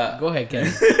 Go ahead,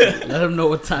 Kevin. Let him know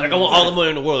what time. Like I want all the money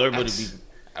in the world. Everybody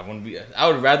be. I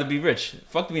would rather be rich.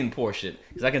 Fuck being poor shit,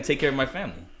 because I can take care of my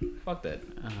family. Fuck that.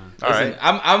 All right.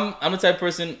 I'm the type of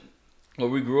person where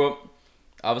we grew up.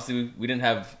 Obviously, we didn't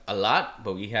have a lot,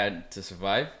 but we had to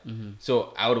survive. Mm-hmm.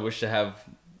 So I would wish to have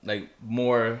like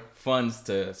more funds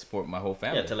to support my whole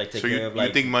family. Yeah, to like take care of. So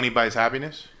you think money buys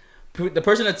happiness? The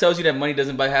person that tells you that money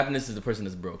doesn't buy happiness is the person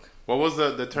that's broke. What was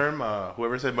the term?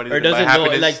 Whoever said money doesn't buy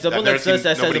happiness. Like someone that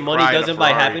says money doesn't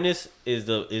buy happiness is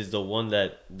the one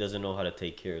that doesn't know how to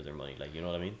take care of their money. Like, you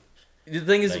know what I mean? The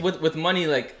thing is, with money,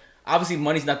 like obviously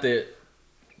money's not the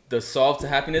solve to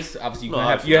happiness. Obviously,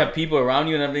 you have people around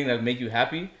you and everything that make you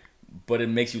happy, but it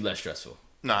makes you less stressful.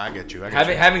 No, I get you.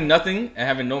 Having nothing and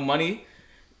having no money,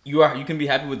 you can be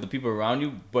happy with the people around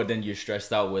you, but then you're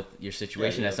stressed out with your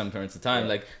situation at some points of time.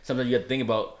 Like sometimes you have to think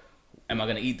about, am I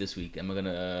gonna eat this week? Am I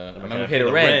gonna pay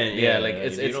the rent? Yeah, like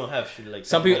it's you don't have like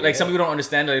some people don't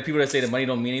understand. Like people that say the money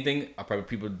don't mean anything are probably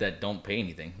people that don't pay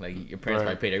anything. Like your parents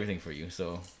probably paid everything for you.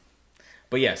 So,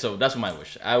 but yeah, so that's what my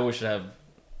wish. I wish to have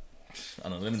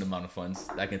an unlimited amount of funds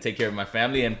that I can take care of my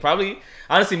family, and probably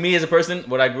honestly me as a person,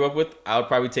 what I grew up with, I would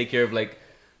probably take care of like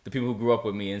the people who grew up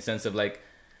with me in the sense of like.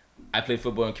 I played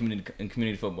football in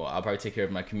community football. I'll probably take care of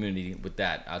my community with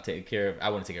that. I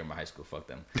wouldn't take care of my high school. Fuck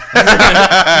them. Fuck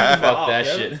that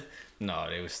shit. No,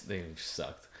 they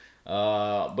sucked.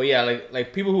 But yeah,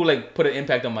 like people who like put an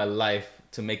impact on my life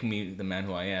to make me the man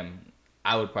who I am,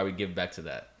 I would probably give back to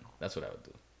that. That's what I would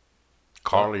do.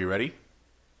 Carl, are you ready?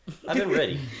 I've been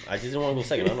ready. I just didn't want to go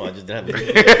second. I don't know. I just didn't have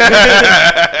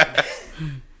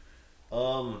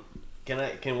it.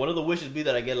 Can one of the wishes be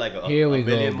that I get like a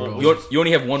million more wishes? You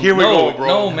only have one. Here we go, bro.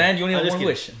 No, man, you only have one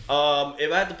wish. If I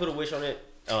had to put a wish on it,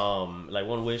 like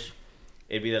one wish,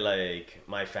 it'd be that like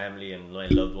my family and my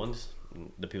loved ones,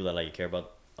 the people that like you care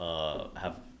about,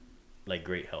 have like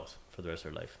great health for the rest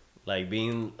of their life. Like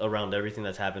being around everything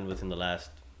that's happened within the last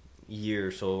year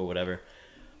or so or whatever.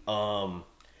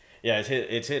 Yeah,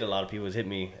 it's hit a lot of people. It's hit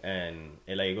me, and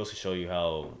it goes to show you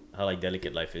how like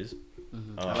delicate life is.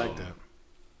 Mm-hmm. I like that.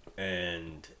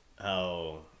 And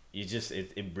how you just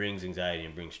it brings anxiety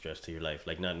and brings stress to your life,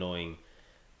 like not knowing,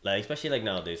 like especially like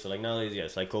nowadays. So like nowadays,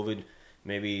 yes, like COVID,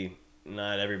 maybe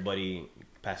not everybody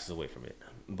passes away from it,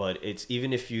 but it's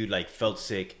even if you like felt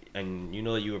sick and you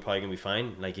know that you were probably gonna be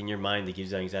fine, like in your mind it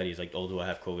gives you anxiety. It's like, oh, do I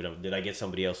have COVID? Did I get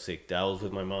somebody else sick? I was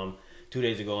with my mom 2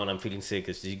 days ago and I'm feeling sick.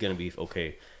 Is she gonna be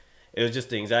okay? It was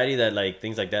just the anxiety that like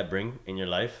things like that bring in your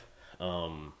life.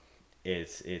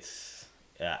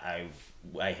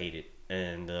 I hate it,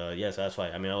 and so that's why.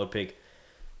 I mean, I would pick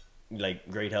like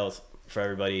great health for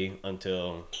everybody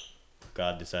until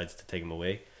God decides to take them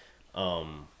away,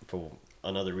 for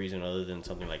another reason other than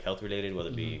something like health related, whether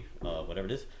it be whatever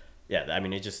it is. Yeah, I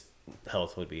mean, it just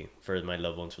health would be for my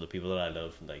loved ones, for the people that I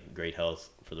love, like great health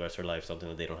for the rest of their life, something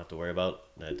that they don't have to worry about,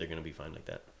 that they're gonna be fine like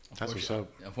that. That's what's up.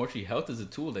 Unfortunately, health is a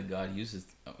tool that God uses.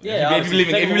 Yeah, if you believe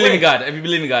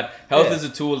in God, health is a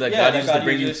tool that God uses to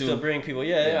bring you to bring people.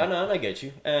 Yeah, I know, and I get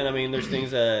you. And I mean, there's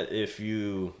things that if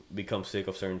you become sick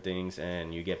of certain things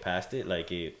and you get past it,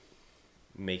 like it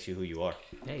makes you who you are.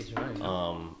 Yeah, he's right.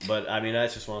 But I mean,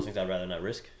 that's just one of those things I'd rather not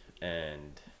risk,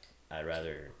 and I'd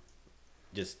rather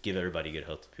just give everybody good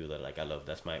health to people that like I love.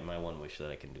 That's my one wish that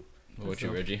I can do. What about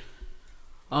you, Reggie?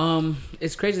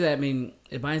 It's crazy that, I mean,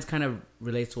 mine kind of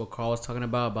relates to what Carl was talking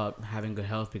about having good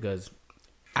health, because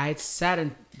I sat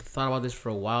and thought about this for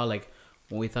a while, like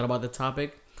when we thought about the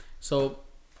topic. So,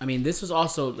 I mean, this was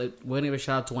also, like, we're gonna give a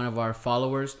shout out to one of our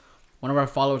followers. One of our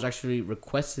followers actually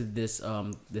requested this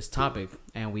this topic,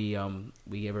 and we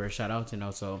gave her a shout out,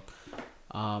 So,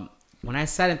 when I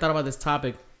sat and thought about this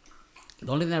topic,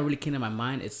 the only thing that really came to my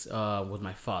mind was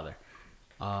my father.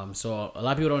 So a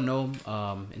lot of people don't know,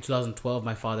 in 2012,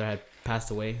 my father had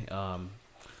passed away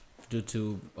due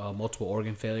to multiple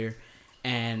organ failure,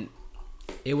 and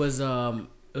it was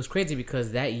crazy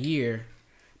because that year,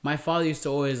 my father used to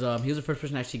always he was the first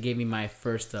person that actually gave me my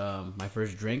first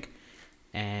drink,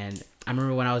 and I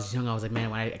remember when I was young, I was like,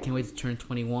 man, I can't wait to turn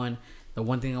 21. The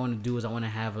one thing I want to do is I want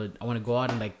to go out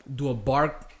and like do a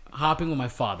bar hopping with my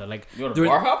father. Like, you want to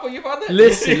bar hop with your father?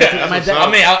 Listen, my dad.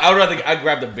 I mean, I would rather I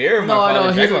grab the beer.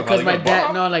 No, because my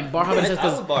dad. No, like bar hopping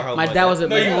because my dad was.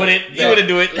 No, you wouldn't. You wouldn't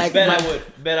do it. Like, bet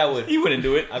I would. You wouldn't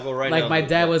do it. I go right. Like my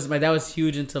dad was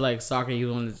huge into like soccer. He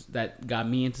was one that got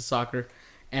me into soccer,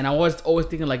 and I was always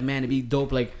thinking like, man, it'd be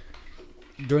dope. Like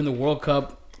during the World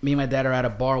Cup, me and my dad are at a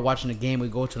bar watching a game. We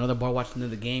go to another bar watching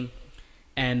another game,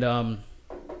 and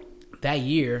that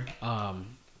year,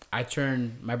 I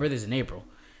turned. My birthday's in April.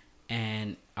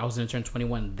 And I was gonna turn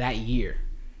 21 that year,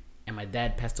 and my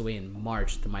dad passed away in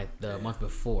March, the month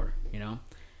before,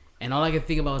 And all I could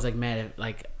think about was like, man,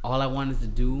 like all I wanted to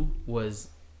do was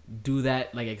do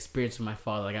that like experience with my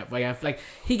father. Like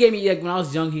he gave me, like when I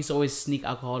was young, he used to always sneak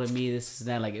alcohol to me. This and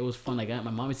that. Like it was fun. Like my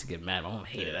mom used to get mad. My mom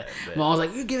hated that. My mom was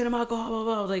like, "You giving him alcohol?" Blah,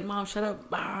 blah. I was like, "Mom, shut up."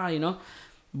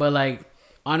 But like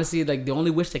honestly, like the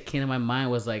only wish that came to my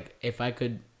mind was like if I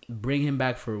could bring him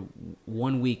back for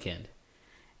one weekend.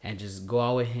 And just go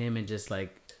out with him and just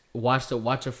like watch a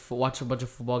bunch of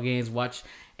football games, watch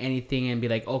anything, and be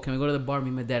like, oh, can we go to the bar? Me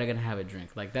and my dad are gonna have a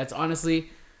drink. Like that's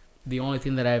honestly the only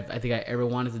thing that I think I ever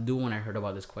wanted to do when I heard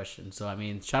about this question. So I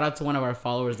mean, shout out to one of our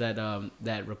followers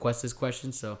that requested this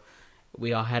question. So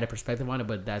we all had a perspective on it,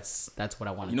 but that's what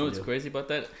I wanted. You know to what's do. crazy about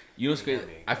that? You know what's crazy?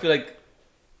 I feel like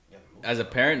as a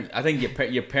parent, I think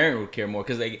your parent would care more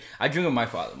because like I drink with my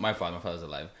father. My father's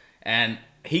alive, and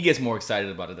he gets more excited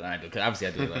about it than I do because obviously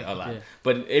I do it like a lot.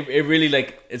 But it really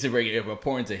like it's very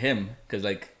important to him because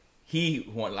like he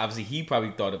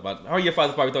probably thought about, or your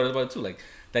father probably thought about it too. Like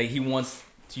he wants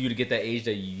you to get that age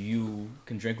that you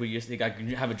can drink with your. Like I can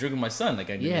have a drink with my son. Like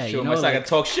I can show my son. I can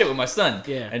talk shit with my son.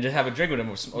 Yeah. And just have a drink with him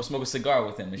or smoke a cigar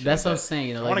with him. And that's what I'm saying.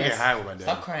 You know, I want to get high with my dad.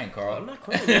 Stop crying, Carl. I'm not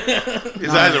crying. His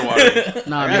eyes are watering.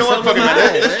 Nah, you know what? Fucking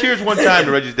man. Let's cheers one time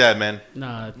to Reggie's dad, man.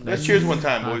 Nah, let's cheers one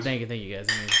time, boys. Thank you guys.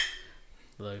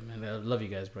 Look, man, I love you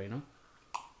guys, bro. You know.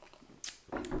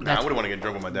 Nah, I wouldn't want to get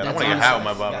drunk with my dad. I want to get high with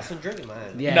my mom. That's some drinking,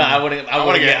 man. Yeah. No, I wouldn't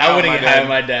get high with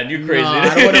my dad. You crazy? No,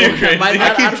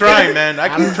 I keep trying, man. I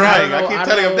keep trying. I keep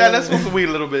telling him, Dad, let's smoke some weed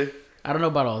a little bit. I don't know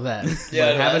about all that.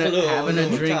 Yeah, having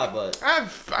a drink.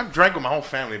 I've drank with my whole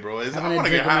family, bro. I want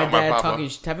to get high with my papa.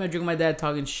 Having a drink with my dad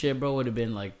talking shit, bro, would have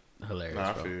been like hilarious.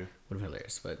 Nah, bro. Would have been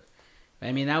hilarious, but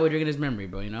I mean, now we're drinking his memory,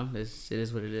 bro. You know, it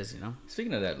is what it is. You know.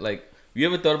 Speaking of that, like, you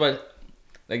ever thought about,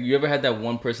 like, you ever had that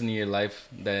one person in your life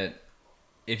that,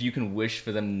 if you can wish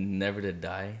for them never to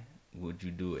die, would you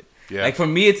do it? Yeah. Like for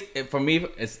me, it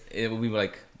would be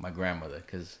like my grandmother,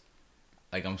 because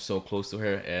like I'm so close to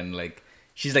her, and like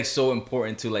she's like so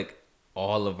important to like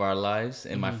all of our lives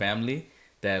and my family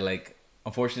that like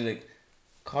unfortunately, like,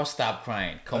 Carl, stop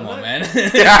crying. Come on, man.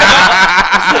 It's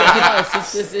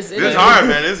hard,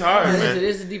 man. It's hard, man.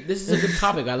 This is a good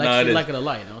topic. I like it a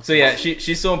lot, you know. So yeah,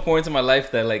 she's so important to my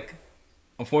life that like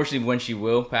unfortunately when she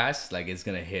will pass, like it's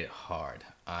gonna hit hard.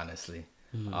 Honestly,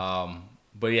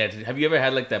 but yeah, have you ever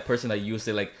had like that person that you would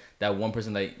say like that one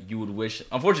person that you would wish?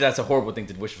 Unfortunately, that's a horrible thing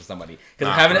to wish for somebody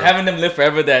because having them live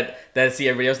forever that see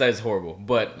everybody else, that is horrible.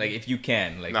 But like if you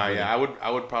can, like really. Yeah,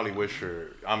 I would probably wish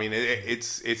for. I mean,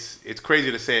 it's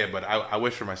crazy to say it, but I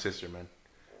wish for my sister, man.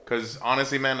 Because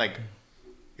honestly, man, like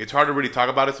it's hard to really talk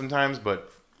about it sometimes. But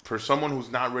for someone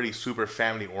who's not really super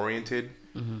family oriented.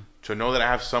 To know that I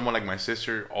have someone like my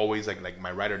sister, always like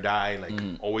my ride or die, like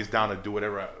always down to do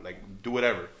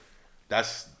whatever,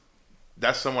 That's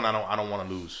someone I don't want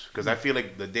to lose, because I feel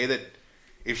like the day that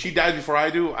if she dies before I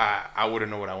do, I wouldn't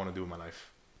know what I want to do in my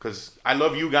life. Because I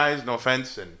love you guys, no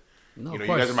offense, and you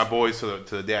guys are my boys to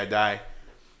the day I die.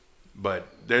 But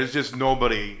there's just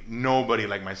nobody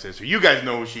like my sister. You guys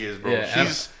know who she is, bro. Yeah,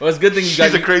 it's a good thing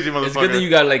she's a crazy motherfucker. It's good that you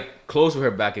got like close with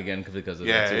her back again because of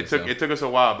that too. It took us a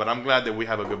while, but I'm glad that we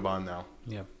have a good bond now.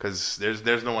 Yeah, because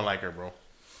there's no one like her, bro.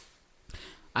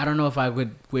 I don't know if I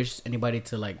would wish anybody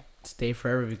to like stay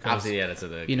forever, because obviously,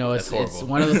 it's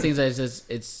one of those things that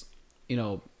it's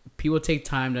people take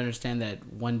time to understand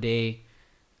that one day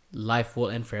life will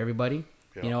end for everybody.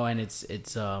 Yeah. And it's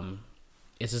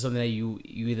just something that you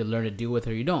either learn to deal with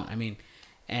or you don't. I mean,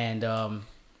 and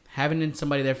having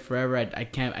somebody there forever, I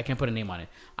can't put a name on it.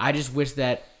 I just wish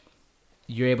that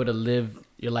you're able to live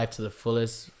your life to the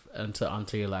fullest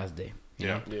until your last day.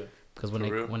 Yeah. Because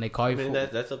when they call you,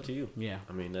 that's up to you. Yeah.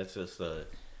 I mean, that's just the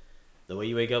way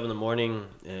you wake up in the morning,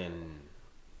 and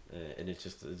it's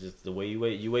just the way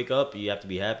you wake up. You have to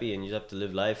be happy, and you have to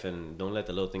live life, and don't let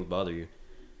the little things bother you.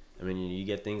 I mean, you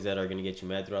get things that are gonna get you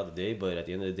mad throughout the day, but at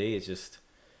the end of the day, it's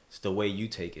the way you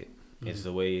take it. Mm-hmm. It's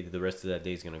the way the rest of that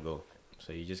day is gonna go.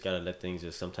 So you just gotta let things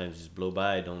sometimes just blow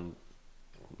by. Don't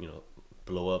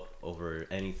blow up over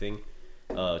anything.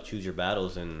 Choose your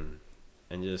battles and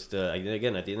just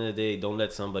again, at the end of the day, don't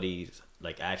let somebody's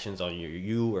like actions on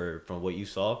you or from what you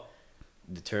saw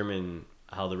determine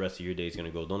how the rest of your day is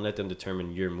gonna go. Don't let them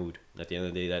determine your mood. At the end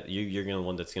of the day, that you're gonna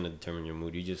one that's gonna determine your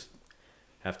mood. You just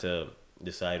have to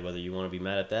decide whether you want to be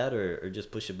mad at that or just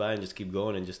push it by and just keep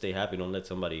going and just stay happy. Don't let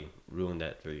somebody ruin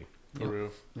that for you. For real.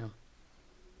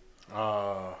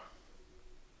 Yeah.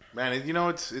 Man,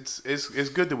 it's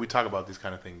good that we talk about these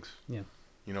kind of things. Yeah.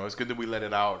 It's good that we let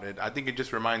it out. I think it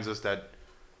just reminds us that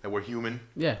we're human.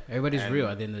 Yeah, everybody's real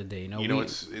at the end of the day.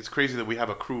 It's crazy that we have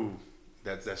a crew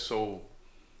that's so.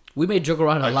 We may joke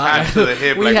around a lot. Attached to the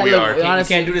hip we are.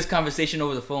 Honestly, you can't do this conversation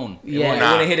over the phone. It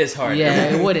wouldn't hit as hard.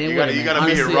 Yeah, it wouldn't. You gotta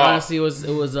be here raw. Honestly, it was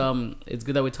it's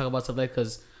good that we talk about stuff like,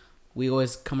 because we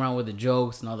always come around with the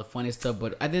jokes and all the funny stuff.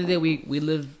 But at the end of the day, we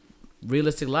live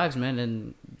realistic lives, man,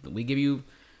 and we give you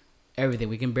everything.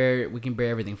 We can bear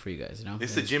everything for you guys.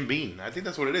 It's the Jim Beam. I think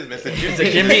that's what it is, man. It's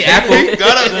the Jim Beam apple.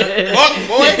 Fuck,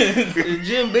 boy.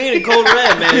 Jim Beam and Cold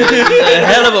Red, man. It's a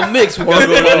hell of a mix we got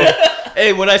going on.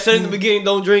 Hey, when I said in the beginning,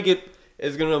 don't drink it,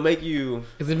 It's gonna make you.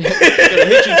 It's gonna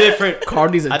hit you different.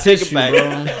 Cardi's a tissue,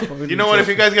 bro. You know what? If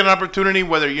you guys get an opportunity,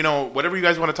 whether whatever you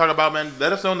guys want to talk about, man,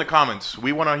 let us know in the comments.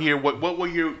 We want to hear what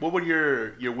would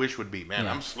your wish would be, man.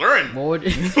 Yeah. I'm slurring. What would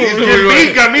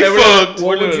got me fucked.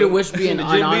 What would your wish be? And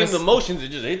honestly, the emotions, it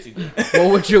just hits you.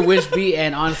 What would your wish be?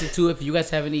 And honestly, too, if you guys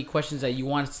have any questions that you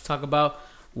want us to talk about,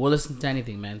 we'll listen to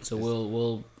anything, man. So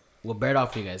we'll bear it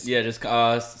off for you guys. Yeah, just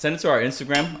send it to our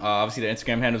Instagram. Obviously, the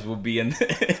Instagram handles will be in the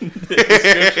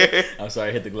description. I'm sorry,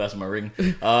 I hit the glass of my ring.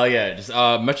 Yeah, just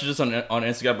message us on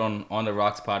Instagram on the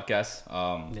Rocks podcast.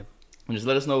 Yep. And just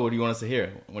let us know what do you want us to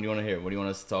hear. What do you want to hear? What do you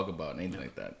want us to talk about? Anything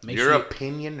like that. Your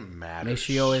opinion matters. Make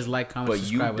sure you always like, comment,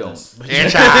 subscribe with us.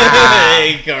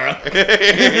 Hey, Carl.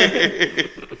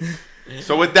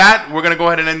 So with that, we're going to go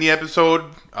ahead and end the episode.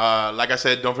 Like I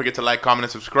said, don't forget to like, comment,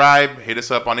 and subscribe. Hit us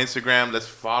up on Instagram. Let's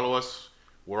follow us.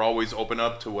 We're always open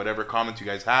up to whatever comments you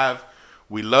guys have.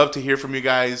 We love to hear from you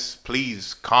guys.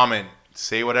 Please comment,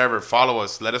 say whatever, follow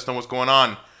us. Let us know what's going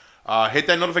on. Hit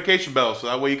that notification bell so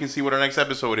that way you can see what our next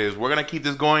episode is. We're going to keep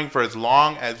this going for as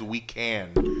long as we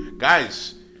can.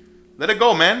 Guys, let it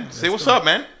go, man. Say what's up,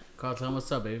 man. Carl, tell him what's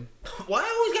up, baby. Why I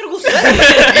always gotta go say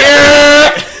it?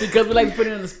 Yeah! Because we like to put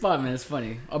it on the spot, man. It's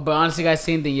funny. But honestly, guys,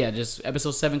 same thing. Yeah, just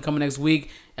episode 7 coming next week.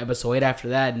 Episode 8 after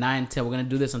that. 9, 10. We're going to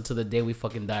do this until the day we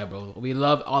fucking die, bro. We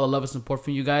love all the love and support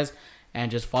from you guys. And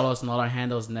just follow us on all our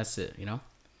handles, and that's it, you know?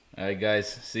 All right, guys.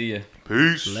 See ya.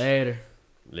 Peace. Later.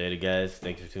 Later, guys.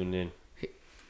 Thanks for tuning in.